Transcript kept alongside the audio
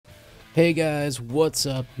Hey guys, what's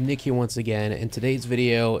up? Nick here once again, and today's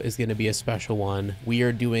video is going to be a special one. We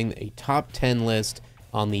are doing a top 10 list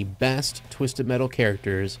on the best Twisted Metal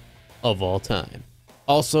characters of all time.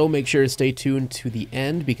 Also, make sure to stay tuned to the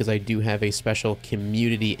end because I do have a special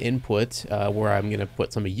community input where I'm going to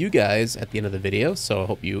put some of you guys at the end of the video, so I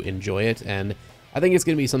hope you enjoy it, and I think it's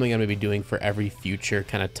going to be something I'm going to be doing for every future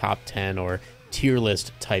kind of top 10 or tier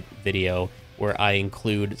list type video, where I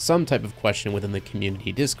include some type of question within the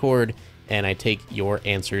community Discord, and I take your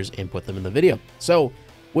answers and put them in the video. So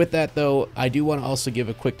with that though, I do want to also give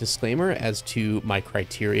a quick disclaimer as to my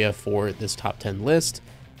criteria for this top 10 list.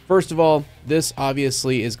 First of all, this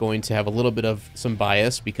obviously is going to have a little bit of some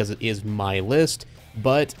bias because it is my list,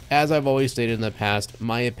 but as I've always stated in the past,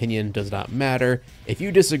 my opinion does not matter. If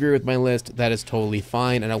you disagree with my list, that is totally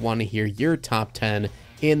fine, and I want to hear your top 10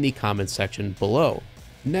 in the comments section below.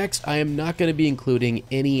 Next, I am not going to be including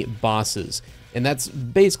any bosses, and that's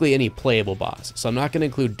basically any playable boss. So I'm not going to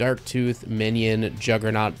include Darktooth, Minion,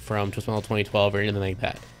 Juggernaut from Twisted Metal 2012 or anything like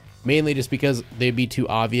that. Mainly just because they'd be too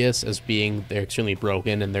obvious as being they're extremely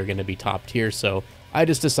broken and they're going to be top tier, so I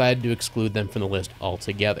just decided to exclude them from the list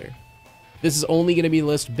altogether. This is only going to be a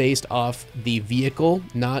list based off the vehicle,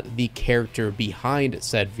 not the character behind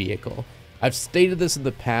said vehicle. I've stated this in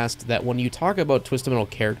the past that when you talk about Twisted Metal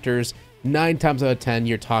characters, 9 times out of 10,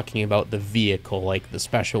 you're talking about the vehicle, like the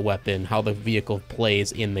special weapon, how the vehicle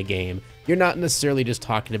plays in the game. You're not necessarily just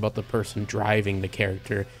talking about the person driving the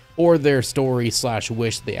character or their story slash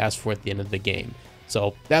wish they asked for at the end of the game.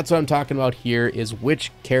 So that's what I'm talking about here, is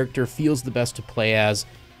which character feels the best to play as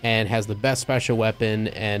and has the best special weapon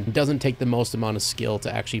and doesn't take the most amount of skill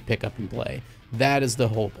to actually pick up and play. That is the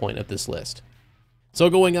whole point of this list.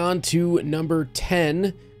 So going on to number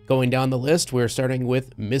 10, going down the list, we're starting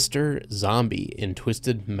with Mr. Zombie in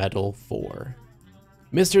Twisted Metal 4.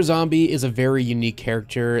 Mr. Zombie is a very unique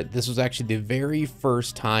character. This was actually the very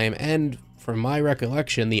first time, and from my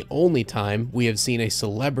recollection, the only time we have seen a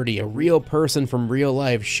celebrity, a real person from real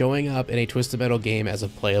life, showing up in a Twisted Metal game as a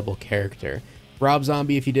playable character. Rob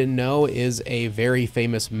Zombie, if you didn't know, is a very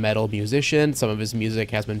famous metal musician. Some of his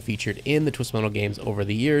music has been featured in the Twisted Metal games over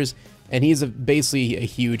the years, and he's basically a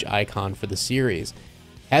huge icon for the series.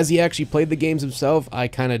 Has he actually played the games himself? I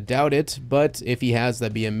kind of doubt it, but if he has,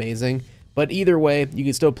 that'd be amazing. But either way, you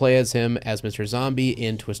can still play as him as Mr. Zombie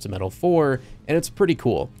in Twisted Metal 4, and it's pretty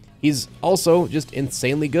cool. He's also just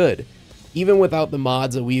insanely good. Even without the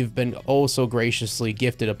mods that we've been oh so graciously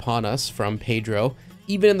gifted upon us from Pedro,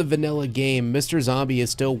 even in the vanilla game, Mr. Zombie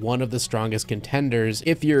is still one of the strongest contenders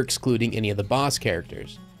if you're excluding any of the boss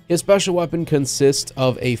characters. His special weapon consists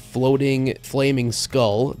of a floating, flaming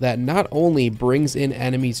skull that not only brings in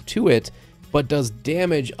enemies to it, but does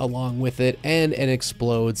damage along with it and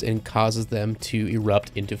explodes and causes them to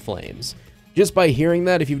erupt into flames. Just by hearing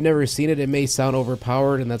that, if you've never seen it, it may sound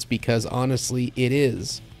overpowered, and that's because honestly, it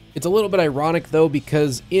is. It's a little bit ironic though,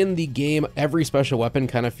 because in the game, every special weapon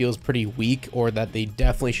kind of feels pretty weak, or that they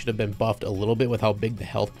definitely should have been buffed a little bit with how big the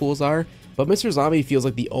health pools are. But Mr. Zombie feels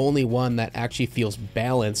like the only one that actually feels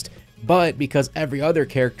balanced, but because every other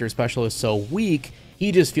character special is so weak,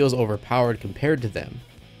 he just feels overpowered compared to them.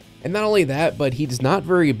 And not only that, but he's not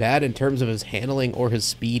very bad in terms of his handling or his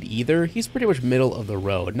speed either. He's pretty much middle of the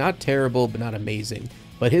road. Not terrible, but not amazing.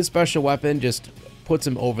 But his special weapon just puts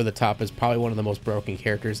him over the top as probably one of the most broken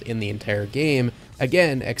characters in the entire game,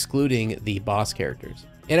 again, excluding the boss characters.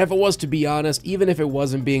 And if it was to be honest, even if it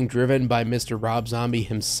wasn't being driven by Mr. Rob Zombie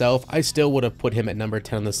himself, I still would have put him at number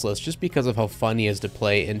 10 on this list just because of how fun he is to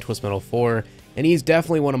play in Twisted Metal 4, and he's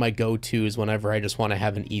definitely one of my go-tos whenever I just want to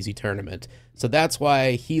have an easy tournament. So that's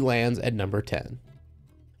why he lands at number 10.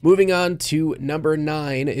 Moving on to number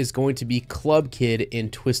 9 is going to be Club Kid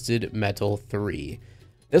in Twisted Metal 3.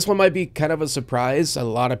 This one might be kind of a surprise. A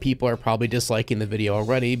lot of people are probably disliking the video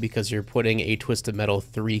already because you're putting a Twisted Metal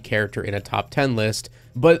 3 character in a top 10 list,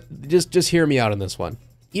 but just hear me out on this one.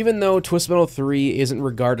 Even though Twisted Metal 3 isn't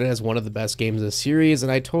regarded as one of the best games in the series,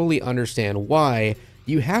 and I totally understand why,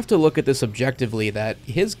 you have to look at this objectively, that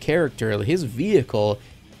his character, his vehicle,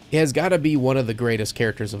 has got to be one of the greatest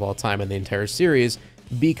characters of all time in the entire series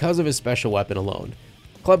because of his special weapon alone.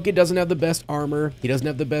 Club Kid doesn't have the best armor, he doesn't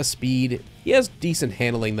have the best speed, he has decent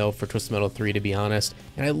handling though for Twisted Metal 3 to be honest,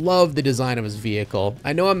 and I love the design of his vehicle.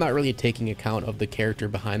 I know I'm not really taking account of the character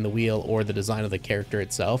behind the wheel or the design of the character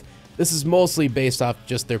itself. This is mostly based off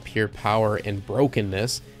just their pure power and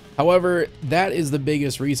brokenness. However, that is the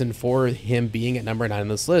biggest reason for him being at number 9 on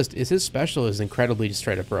this list, is his special is incredibly just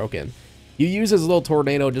straight up broken. You use his little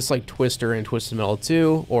tornado just like Twister in Twisted Metal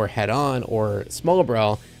 2, or Head On, or Small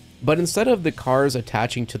Brawl, But instead of the cars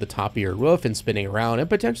attaching to the top of your roof and spinning around and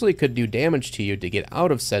potentially could do damage to you to get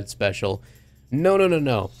out of said special,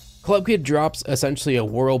 no. Club Kid drops essentially a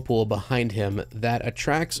whirlpool behind him that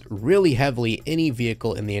attracts really heavily any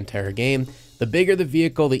vehicle in the entire game. The bigger the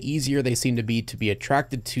vehicle, the easier they seem to be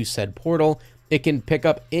attracted to said portal. It can pick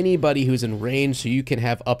up anybody who's in range, so you can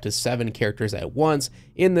have up to 7 characters at once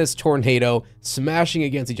in this tornado, smashing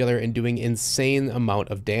against each other and doing insane amount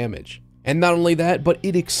of damage. And not only that, but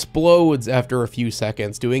it explodes after a few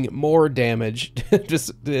seconds, doing more damage. It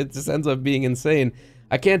just ends up being insane.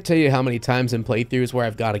 I can't tell you how many times in playthroughs where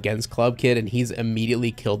I've got against Club Kid and he's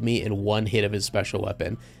immediately killed me in one hit of his special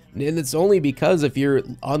weapon. And it's only because if you're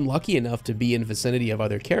unlucky enough to be in vicinity of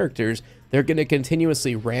other characters, they're going to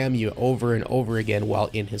continuously ram you over and over again while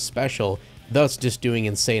in his special, thus just doing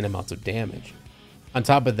insane amounts of damage. On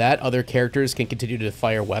top of that, other characters can continue to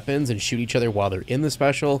fire weapons and shoot each other while they're in the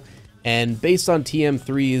special. And based on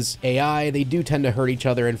TM3's AI, they do tend to hurt each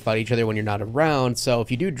other and fight each other when you're not around. So if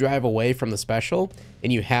you do drive away from the special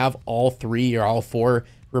and you have all 3 or all 4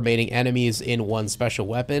 remaining enemies in one special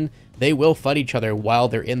weapon, they will fight each other while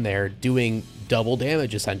they're in there, doing double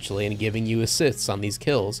damage essentially and giving you assists on these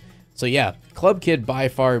kills. So yeah, Club Kid by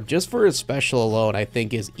far, just for his special alone, I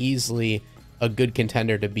think is easily a good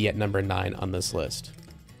contender to be at number 9 on this list.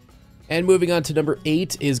 And moving on to number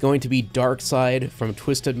 8 is going to be Darkseid from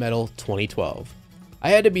Twisted Metal 2012. I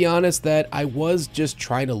had to be honest that I was just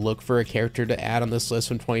trying to look for a character to add on this list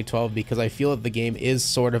from 2012 because I feel that the game is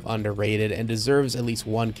sort of underrated and deserves at least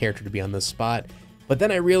one character to be on this spot. But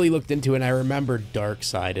then I really looked into it and I remembered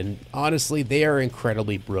Darkseid, and honestly, they are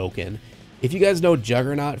incredibly broken. If you guys know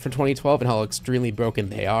Juggernaut from 2012 and how extremely broken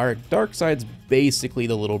they are, Darkseid's basically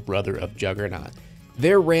the little brother of Juggernaut.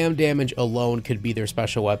 Their ram damage alone could be their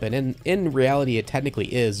special weapon, and in reality it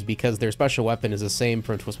technically is, because their special weapon is the same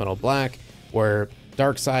from Twisted Metal Black, where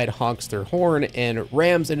Darkseid honks their horn and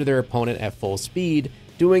rams into their opponent at full speed,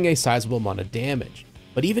 doing a sizable amount of damage.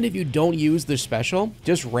 But even if you don't use their special,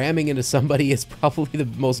 just ramming into somebody is probably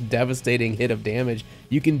the most devastating hit of damage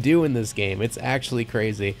you can do in this game. It's actually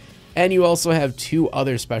crazy. And you also have 2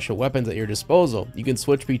 other special weapons at your disposal. You can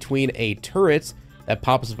switch between a turret that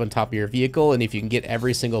pops up on top of your vehicle, and if you can get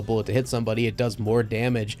every single bullet to hit somebody, it does more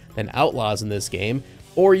damage than Outlaws in this game.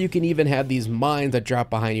 Or you can even have these mines that drop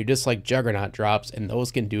behind you just like Juggernaut drops, and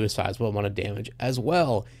those can do a sizable amount of damage as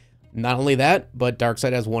well. Not only that, but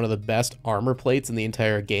Darkseid has one of the best armor plates in the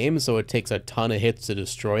entire game, so it takes a ton of hits to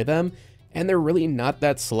destroy them, and they're really not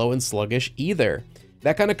that slow and sluggish either.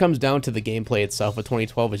 That kind of comes down to the gameplay itself. With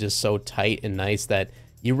 2012 is just so tight and nice that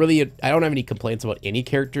I don't have any complaints about any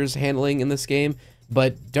characters handling in this game,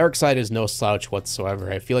 but Darkseid is no slouch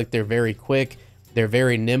whatsoever. I feel like they're very quick, they're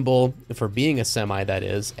very nimble for being a semi, that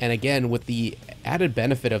is, and again, with the added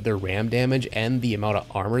benefit of their ram damage and the amount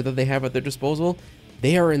of armor that they have at their disposal,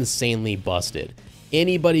 they are insanely busted.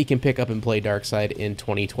 Anybody can pick up and play Darkseid in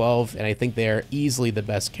 2012, and I think they are easily the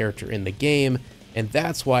best character in the game, and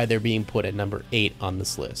that's why they're being put at number 8 on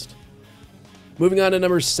this list. Moving on to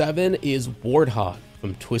number 7 is Warthog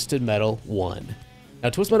from Twisted Metal 1. Now,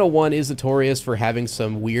 Twisted Metal 1 is notorious for having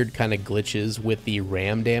some weird kind of glitches with the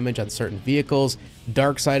ram damage on certain vehicles.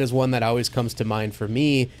 Darkseid is one that always comes to mind for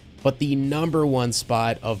me, but the number 1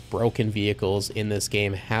 spot of broken vehicles in this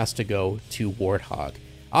game has to go to Warthog.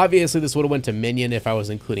 Obviously, this would have went to Minion if I was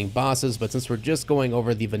including bosses, but since we're just going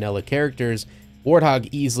over the vanilla characters, Warthog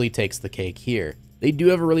easily takes the cake here. They do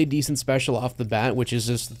have a really decent special off the bat, which is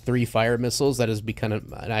just 3 fire missiles that has become an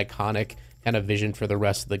iconic kind of vision for the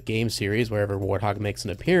rest of the game series wherever Warthog makes an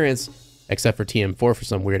appearance, except for TM4 for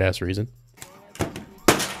some weird ass reason.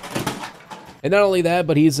 And not only that,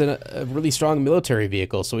 but he's a really strong military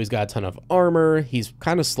vehicle, so he's got a ton of armor, he's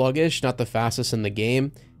kind of sluggish, not the fastest in the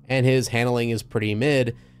game, and his handling is pretty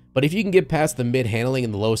mid, but if you can get past the mid handling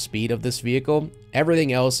and the low speed of this vehicle,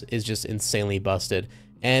 everything else is just insanely busted.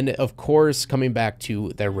 And of course, coming back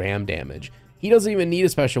to the ram damage, he doesn't even need a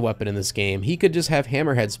special weapon in this game. He could just have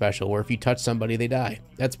Hammerhead special, where if you touch somebody, they die.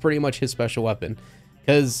 That's pretty much his special weapon.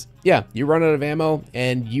 Because, yeah, you run out of ammo,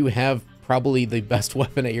 and you have probably the best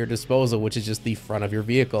weapon at your disposal, which is just the front of your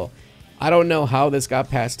vehicle. I don't know how this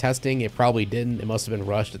got past testing. It probably didn't. It must have been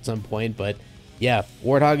rushed at some point, but yeah,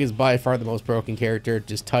 Warthog is by far the most broken character.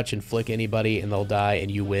 Just touch and flick anybody, and they'll die,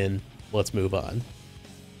 and you win. Let's move on.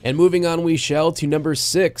 And moving on we shall to number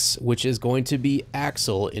 6, which is going to be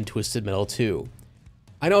Axel in Twisted Metal 2.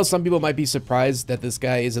 I know some people might be surprised that this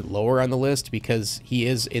guy isn't lower on the list because he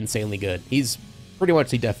is insanely good. He's pretty much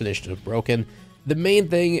the definition of broken. The main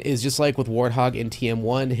thing is, just like with Warthog in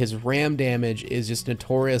TM1, his ram damage is just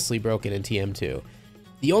notoriously broken in TM2.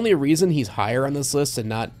 The only reason he's higher on this list and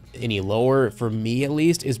not any lower, for me at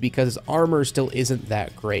least, is because his armor still isn't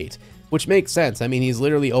that great. Which makes sense. I mean, he's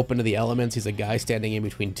literally open to the elements. He's a guy standing in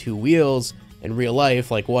between two wheels. In real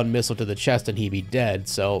life, like one missile to the chest and he'd be dead.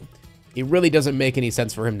 So it really doesn't make any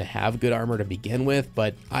sense for him to have good armor to begin with,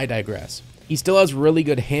 but I digress. He still has really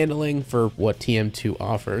good handling for what TM2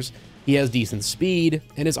 offers. He has decent speed,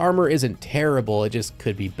 and his armor isn't terrible, it just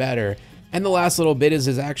could be better. And the last little bit is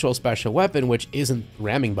his actual special weapon, which isn't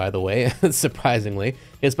ramming, by the way, surprisingly.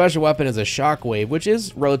 His special weapon is a shockwave, which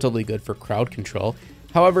is relatively good for crowd control.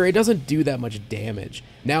 However, it doesn't do that much damage.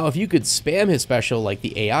 Now, if you could spam his special like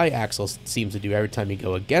the AI Axel seems to do every time you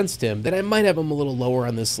go against him, then I might have him a little lower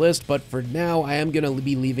on this list, but for now, I am going to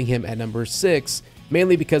be leaving him at number 6,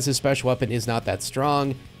 mainly because his special weapon is not that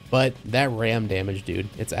strong, but that ram damage, dude,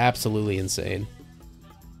 it's absolutely insane.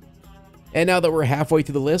 And now that we're halfway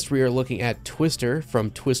through the list, we are looking at Twister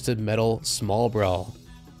from Twisted Metal Small Brawl.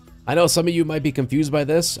 I know some of you might be confused by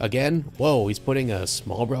this. Again, whoa, he's putting a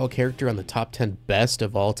Small Brawl character on the top 10 best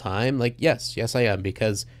of all time. Like, yes, I am,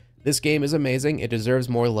 because this game is amazing, it deserves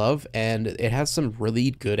more love, and it has some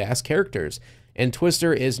really good-ass characters. And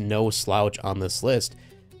Twister is no slouch on this list.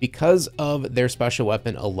 Because of their special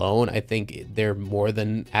weapon alone, I think they're more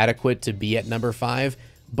than adequate to be at number 5.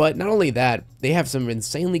 But not only that, they have some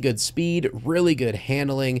insanely good speed, really good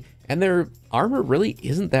handling, and their armor really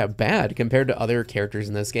isn't that bad compared to other characters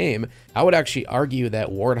in this game. I would actually argue that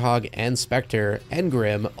Warthog and Spectre and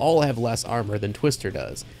Grim all have less armor than Twister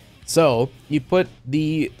does. So you put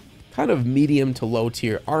the kind of medium to low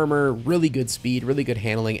tier armor, really good speed, really good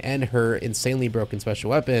handling, and her insanely broken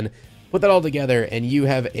special weapon, put that all together and you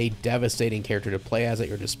have a devastating character to play as at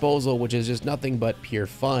your disposal, which is just nothing but pure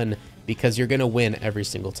fun because you're going to win every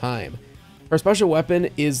single time. Her special weapon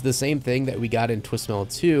is the same thing that we got in Twisted Metal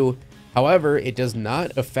 2, however, it does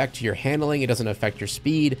not affect your handling, it doesn't affect your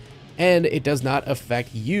speed, and it does not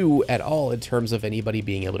affect you at all in terms of anybody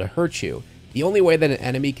being able to hurt you. The only way that an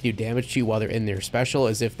enemy can do damage to you while they're in their special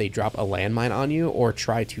is if they drop a landmine on you or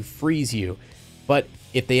try to freeze you. But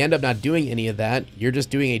if they end up not doing any of that, you're just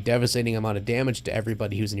doing a devastating amount of damage to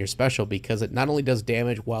everybody who's in your special, because it not only does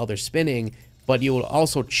damage while they're spinning, but you will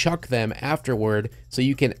also chuck them afterward, so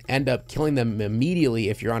you can end up killing them immediately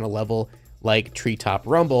if you're on a level like Treetop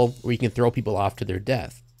Rumble, where you can throw people off to their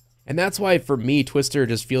death. And that's why, for me, Twister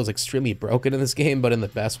just feels extremely broken in this game, but in the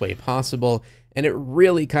best way possible, and it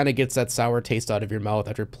really kind of gets that sour taste out of your mouth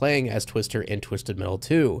after playing as Twister in Twisted Metal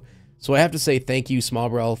 2. So I have to say thank you, Small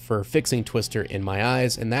Brawl, for fixing Twister in my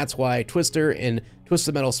eyes, and that's why Twister in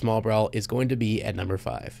Twisted Metal Small Brawl is going to be at number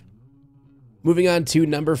 5. Moving on to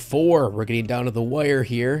number 4, we're getting down to the wire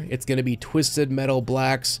here. It's going to be Twisted Metal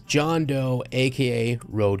Black's John Doe, aka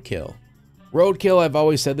Roadkill. Roadkill, I've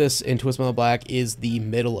always said this in Twisted Metal Black, is the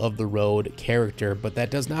middle of the road character, but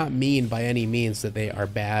that does not mean by any means that they are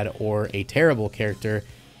bad or a terrible character.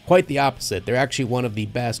 Quite the opposite. They're actually one of the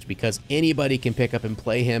best because anybody can pick up and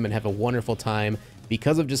play him and have a wonderful time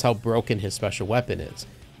because of just how broken his special weapon is.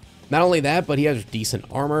 Not only that, but he has decent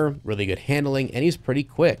armor, really good handling, and he's pretty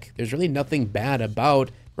quick. There's really nothing bad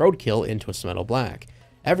about Roadkill in Twisted Metal Black.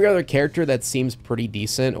 Every other character that seems pretty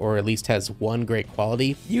decent, or at least has one great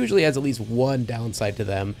quality, usually has at least one downside to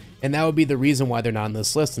them, and that would be the reason why they're not on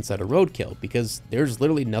this list instead of Roadkill, because there's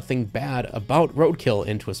literally nothing bad about Roadkill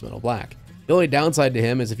in Twisted Metal Black. The only downside to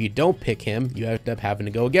him is if you don't pick him, you end up having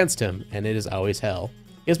to go against him, and it is always hell.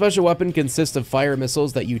 His special weapon consists of fire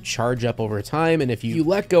missiles that you charge up over time, and if you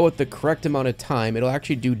let go at the correct amount of time, it'll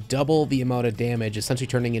actually do double the amount of damage, essentially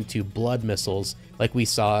turning into blood missiles like we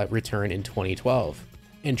saw return in 2012.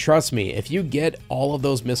 And trust me, if you get all of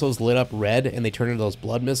those missiles lit up red and they turn into those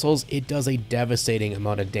blood missiles, it does a devastating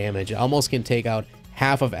amount of damage. It almost can take out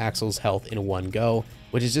half of Axel's health in one go,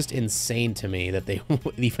 which is just insane to me that they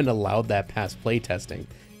even allowed that past playtesting.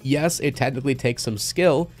 Yes, it technically takes some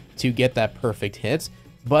skill to get that perfect hit,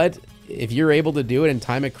 but if you're able to do it and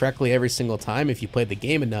time it correctly every single time, if you play the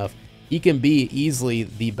game enough, he can be easily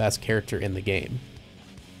the best character in the game.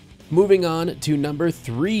 Moving on to number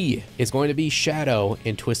 3 is going to be Shadow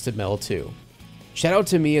in Twisted Metal 2. Shadow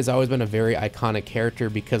to me has always been a very iconic character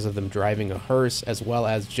because of them driving a hearse as well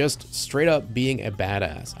as just straight up being a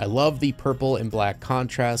badass. I love the purple and black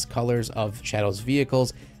contrast colors of Shadow's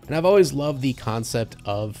vehicles, and I've always loved the concept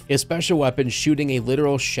of his special weapon shooting a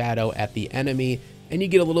literal shadow at the enemy, and you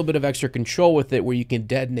get a little bit of extra control with it where you can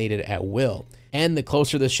detonate it at will. And the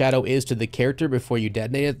closer the shadow is to the character before you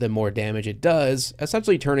detonate it, the more damage it does,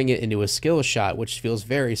 essentially turning it into a skill shot, which feels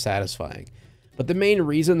very satisfying. But the main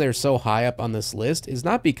reason they're so high up on this list is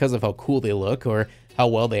not because of how cool they look or how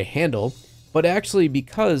well they handle, but actually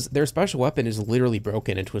because their special weapon is literally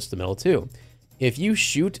broken in Twisted Metal 2. If you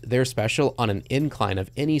shoot their special on an incline of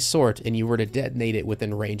any sort and you were to detonate it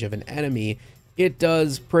within range of an enemy, it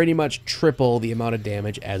does pretty much triple the amount of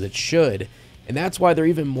damage as it should. And that's why they're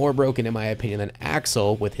even more broken in my opinion than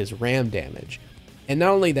Axel with his ram damage. And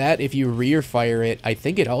not only that, if you rear fire it, I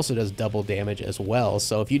think it also does double damage as well.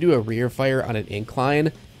 So if you do a rear fire on an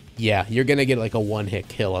incline, yeah, you're gonna get like a one-hit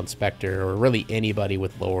kill on Spectre or really anybody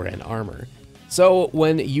with lower end armor. So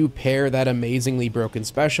when you pair that amazingly broken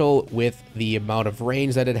special with the amount of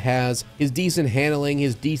range that it has, his decent handling,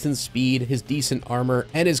 his decent speed, his decent armor,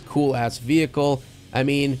 and his cool ass vehicle, I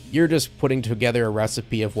mean, you're just putting together a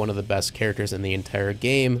recipe of one of the best characters in the entire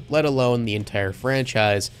game, let alone the entire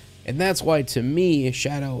franchise. And that's why, to me,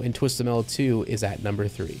 Shadow in Twisted Metal 2 is at number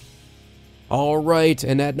 3. Alright,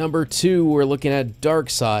 and at number 2, we're looking at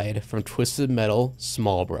Darkseid from Twisted Metal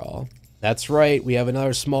Small Brawl. That's right, we have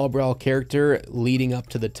another Small Brawl character leading up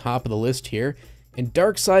to the top of the list here. And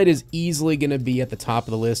Darkseid is easily going to be at the top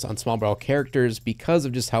of the list on Small Brawl characters because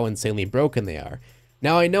of just how insanely broken they are.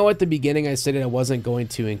 Now, I know at the beginning I said I wasn't going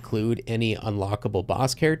to include any unlockable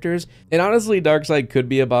boss characters, and honestly, Darkseid could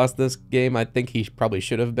be a boss this game. I think he probably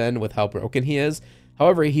should have been with how broken he is.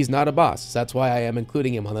 However, he's not a boss, so that's why I am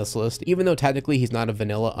including him on this list. Even though technically he's not a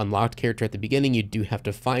vanilla unlocked character at the beginning, you do have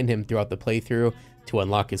to find him throughout the playthrough to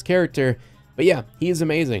unlock his character. But yeah, he's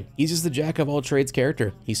amazing. He's just the jack of all trades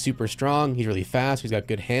character. He's super strong, he's really fast, he's got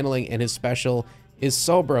good handling, and his special is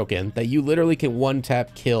so broken that you literally can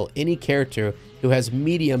one-tap kill any character who has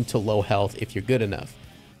medium to low health if you're good enough.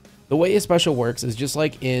 The way his special works is just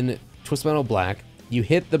like in Twisted Metal Black. You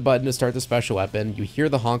hit the button to start the special weapon, you hear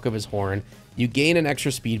the honk of his horn, you gain an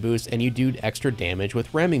extra speed boost, and you do extra damage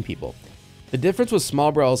with ramming people. The difference with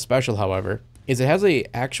Small Brawl's special, however, is it has a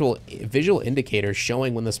actual visual indicator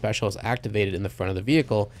showing when the special is activated in the front of the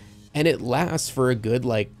vehicle, and it lasts for a good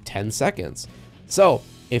like 10 seconds. So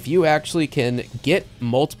if you actually can get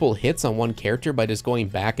multiple hits on one character by just going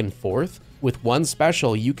back and forth, with one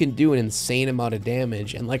special, you can do an insane amount of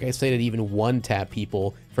damage, and like I said, it even one-tap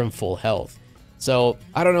people from full health. So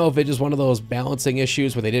I don't know if it's just one of those balancing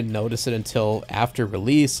issues where they didn't notice it until after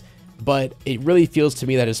release, but it really feels to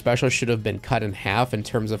me that his special should have been cut in half in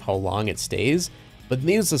terms of how long it stays. But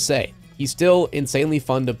needless to say, he's still insanely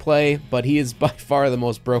fun to play, but he is by far the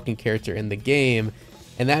most broken character in the game,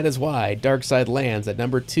 and that is why Darkseid lands at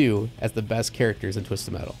number 2 as the best characters in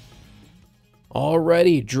Twisted Metal.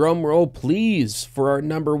 Alrighty, drum roll please for our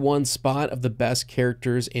number 1 spot of the best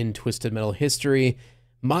characters in Twisted Metal history.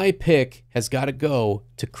 My pick has got to go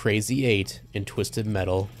to Crazy 8 in Twisted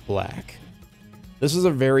Metal Black. This was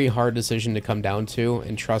a very hard decision to come down to,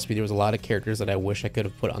 and trust me, there was a lot of characters that I wish I could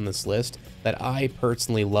have put on this list that I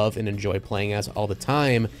personally love and enjoy playing as all the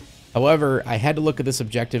time. However, I had to look at this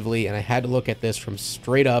objectively, and I had to look at this from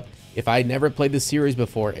straight up. If I never played this series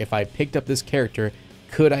before, if I picked up this character,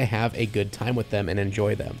 could I have a good time with them and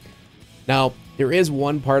enjoy them? Now, there is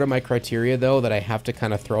one part of my criteria, though, that I have to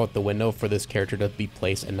kind of throw out the window for this character to be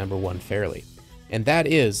placed at number 1 fairly. And that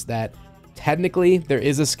is that technically there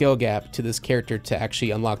is a skill gap to this character to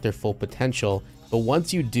actually unlock their full potential, but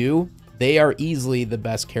once you do, they are easily the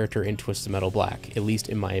best character in Twisted Metal Black, at least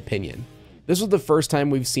in my opinion. This was the first time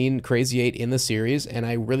we've seen Crazy 8 in the series, and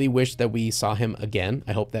I really wish that we saw him again.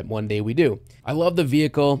 I hope that one day we do. I love the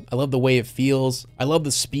vehicle, I love the way it feels, I love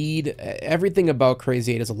the speed. Everything about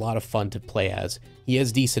Crazy 8 is a lot of fun to play as. He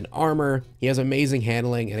has decent armor, he has amazing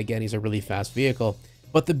handling, and again, he's a really fast vehicle.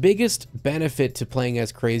 But the biggest benefit to playing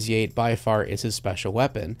as Crazy 8 by far is his special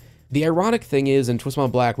weapon. The ironic thing is, in Twisted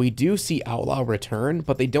Metal Black, we do see Outlaw return,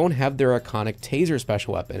 but they don't have their iconic taser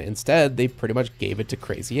special weapon. Instead, they pretty much gave it to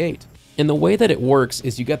Crazy 8. And the way that it works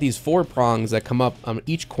is you got these 4 prongs that come up on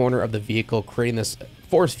each corner of the vehicle, creating this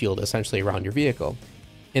force field essentially around your vehicle.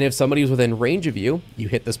 And if somebody is within range of you, you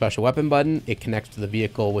hit the special weapon button, it connects to the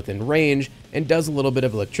vehicle within range, and does a little bit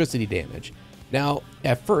of electricity damage. Now,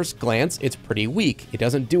 at first glance, it's pretty weak. It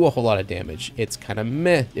doesn't do a whole lot of damage. It's kind of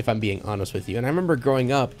meh, if I'm being honest with you. And I remember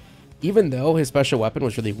growing up, even though his special weapon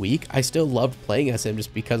was really weak, I still loved playing as him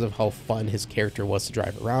just because of how fun his character was to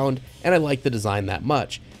drive around, and I liked the design that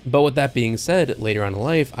much. But with that being said, later on in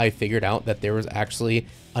life, I figured out that there was actually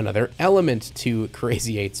another element to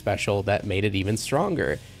Crazy 8 special that made it even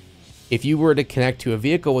stronger. If you were to connect to a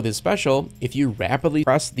vehicle with his special, if you rapidly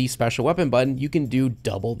press the special weapon button, you can do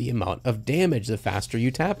double the amount of damage the faster you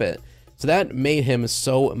tap it. So that made him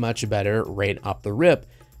so much better right off the rip.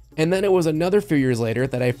 And then it was another few years later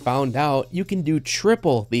that I found out you can do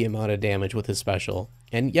triple the amount of damage with his special.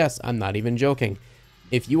 And yes, I'm not even joking.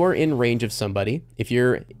 If you are in range of somebody, if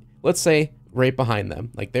you're, let's say, right behind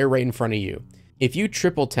them, like they're right in front of you, if you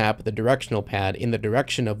triple tap the directional pad in the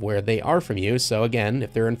direction of where they are from you, so again,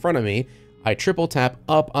 if they're in front of me, I triple tap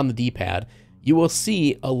up on the D-pad, you will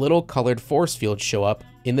see a little colored force field show up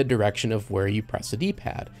in the direction of where you press the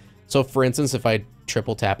D-pad. So for instance, if I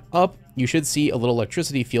triple tap up, you should see a little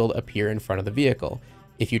electricity field appear in front of the vehicle.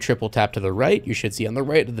 If you triple tap to the right, you should see on the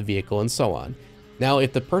right of the vehicle, and so on. Now,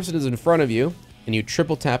 if the person is in front of you and you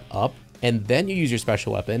triple tap up and then you use your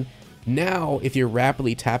special weapon, now if you're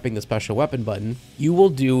rapidly tapping the special weapon button, you will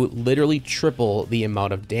do literally triple the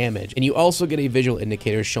amount of damage. And you also get a visual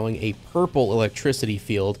indicator showing a purple electricity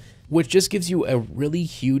field, which just gives you a really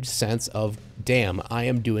huge sense of, damn, I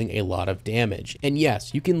am doing a lot of damage. And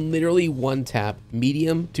yes, you can literally one tap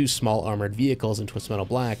medium to small armored vehicles in Twisted Metal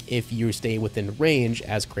Black if you stay within range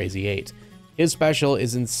as Crazy 8. His special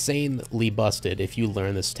is insanely busted if you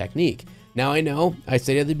learn this technique. Now I know, I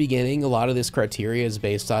stated at the beginning, a lot of this criteria is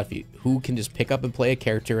based off who can just pick up and play a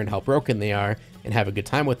character and how broken they are and have a good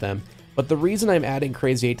time with them. But the reason I'm adding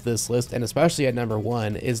Crazy 8 to this list, and especially at number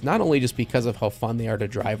 1, is not only just because of how fun they are to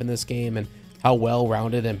drive in this game and how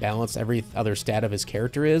well-rounded and balanced every other stat of his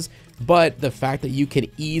character is, but the fact that you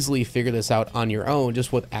can easily figure this out on your own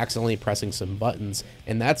just with accidentally pressing some buttons.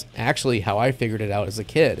 And that's actually how I figured it out as a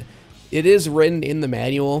kid. It is written in the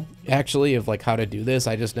manual, actually, of like how to do this.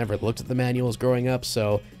 I just never looked at the manuals growing up,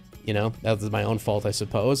 so, you know, that was my own fault, I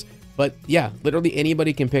suppose. But yeah, literally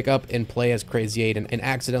anybody can pick up and play as Crazy 8 and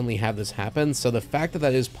accidentally have this happen. So the fact that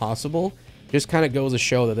that is possible just kind of goes to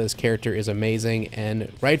show that this character is amazing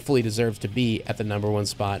and rightfully deserves to be at the #1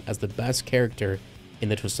 spot as the best character in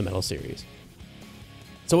the Twisted Metal series.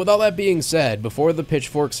 So with all that being said, before the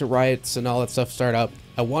pitchforks and riots and all that stuff start up,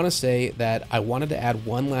 I want to say that I wanted to add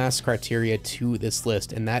one last criteria to this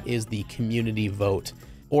list, and that is the community vote,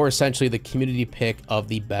 or essentially the community pick of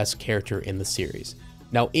the best character in the series.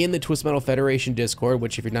 Now, in the Twisted Metal Federation Discord,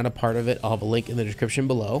 which if you're not a part of it, I'll have a link in the description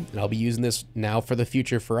below, and I'll be using this now for the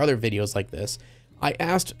future for other videos like this, I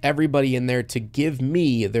asked everybody in there to give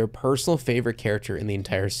me their personal favorite character in the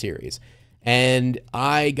entire series. And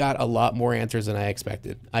I got a lot more answers than I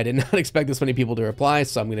expected. I did not expect this many people to reply,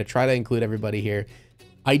 so I'm going to try to include everybody here.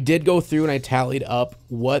 I did go through and I tallied up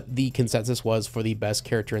what the consensus was for the best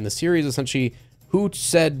character in the series, essentially who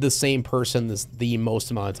said the same person the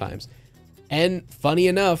most amount of times. And funny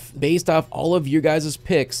enough, based off all of your guys'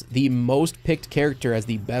 picks, the most picked character as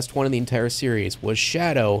the best one in the entire series was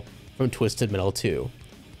Shadow from Twisted Metal 2.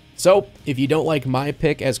 So, if you don't like my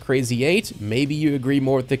pick as Crazy 8, maybe you agree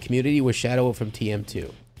more with the community with Shadow from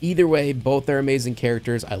TM2. Either way, both are amazing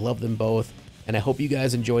characters. I love them both, and I hope you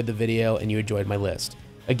guys enjoyed the video and you enjoyed my list.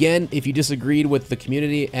 Again, if you disagreed with the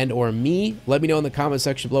community and or me, let me know in the comment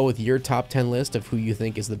section below with your top 10 list of who you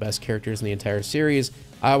think is the best characters in the entire series.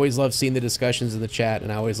 I always love seeing the discussions in the chat,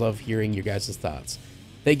 and I always love hearing your guys' thoughts.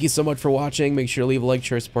 Thank you so much for watching. Make sure to leave a like,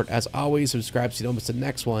 share, support. As always, subscribe so you don't miss the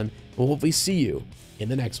next one. We'll hopefully see you in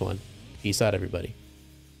the next one. Peace out, everybody.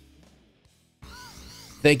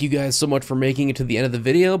 Thank you guys so much for making it to the end of the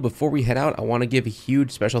video. Before we head out, I want to give a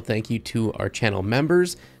huge special thank you to our channel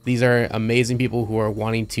members. These are amazing people who are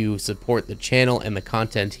wanting to support the channel and the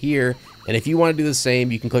content here. And if you want to do the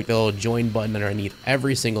same, you can click the little join button underneath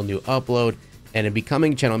every single new upload. And in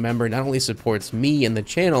becoming a channel member not only supports me and the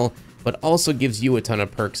channel, but also gives you a ton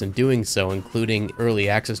of perks in doing so, including early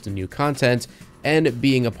access to new content and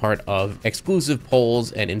being a part of exclusive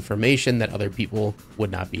polls and information that other people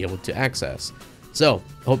would not be able to access. So,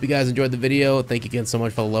 I hope you guys enjoyed the video. Thank you again so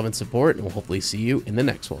much for the love and support, and we'll hopefully see you in the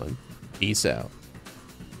next one. Peace out.